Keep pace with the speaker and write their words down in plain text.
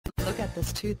at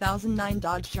this 2009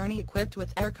 Dodge Journey equipped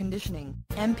with air conditioning,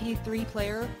 MP3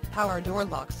 player, power door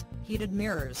locks, heated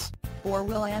mirrors,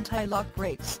 4-wheel anti-lock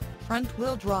brakes,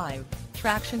 front-wheel drive,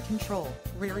 traction control,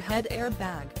 rear head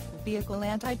airbag, vehicle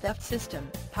anti-theft system,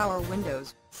 power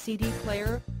windows, CD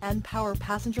player, and power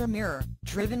passenger mirror.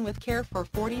 Driven with care for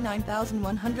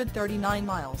 49,139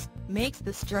 miles, makes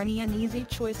this Journey an easy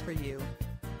choice for you.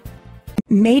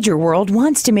 Major World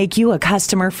wants to make you a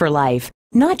customer for life.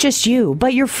 Not just you,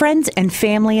 but your friends and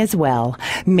family as well.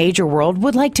 Major World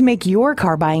would like to make your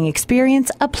car buying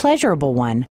experience a pleasurable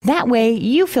one. That way,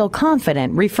 you feel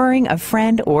confident referring a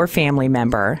friend or family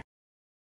member.